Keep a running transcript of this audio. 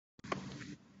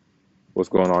What's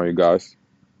going on, you guys?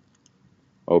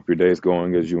 Hope your day's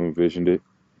going as you envisioned it.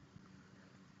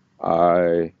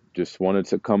 I just wanted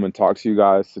to come and talk to you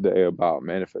guys today about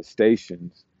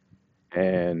manifestations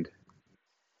and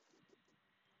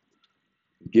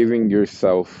giving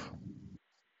yourself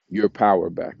your power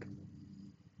back.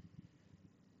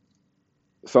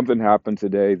 Something happened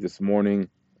today, this morning,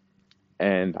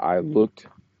 and I looked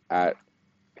at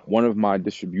one of my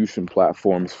distribution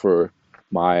platforms for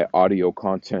my audio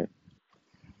content,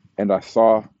 and I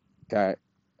saw that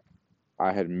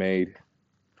I had made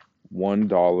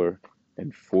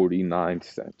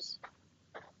 $1.49.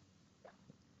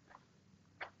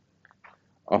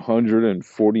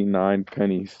 149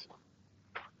 pennies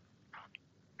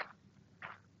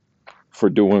for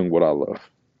doing what I love.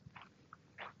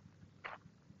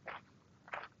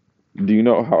 Do you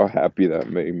know how happy that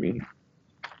made me?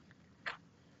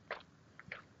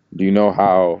 Do you know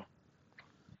how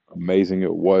amazing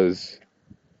it was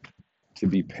to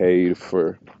be paid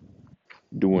for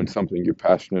doing something you're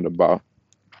passionate about?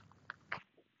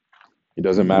 It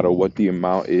doesn't matter what the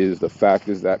amount is. The fact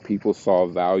is that people saw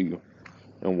value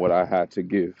in what I had to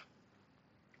give,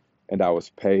 and I was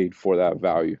paid for that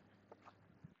value.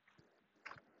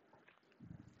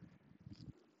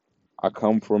 I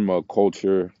come from a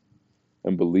culture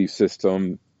and belief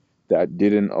system that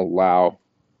didn't allow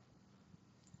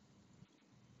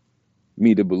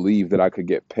me to believe that I could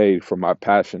get paid for my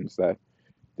passions, that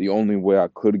the only way I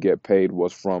could get paid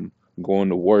was from going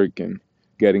to work and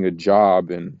getting a job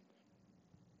and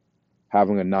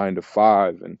having a 9 to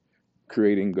 5 and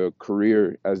creating a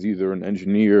career as either an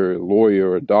engineer, a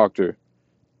lawyer, or a doctor.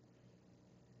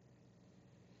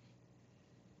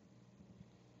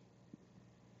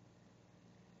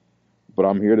 But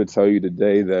I'm here to tell you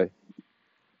today that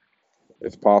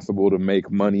it's possible to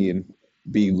make money and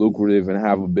be lucrative and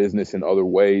have a business in other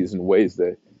ways, in ways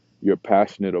that you're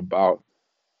passionate about.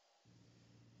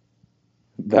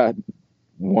 That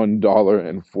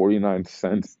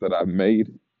 $1.49 that I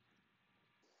made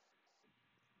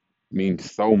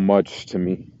means so much to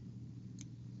me,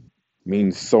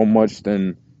 means so much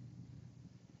than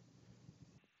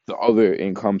the other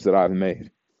incomes that I've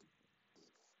made,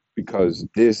 because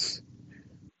this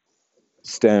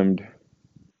stemmed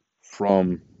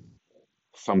from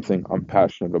something I'm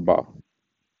passionate about.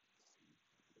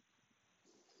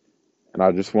 And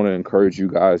I just want to encourage you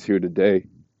guys here today,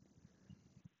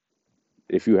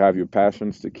 if you have your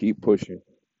passions, to keep pushing.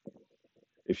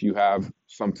 If you have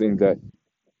something that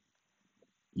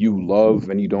you love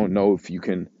and you don't know if you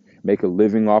can make a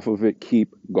living off of it,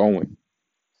 keep going.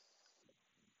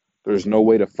 There's no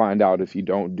way to find out if you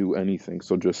don't do anything,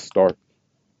 so just start.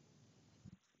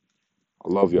 I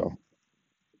love y'all.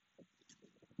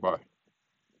 Bye.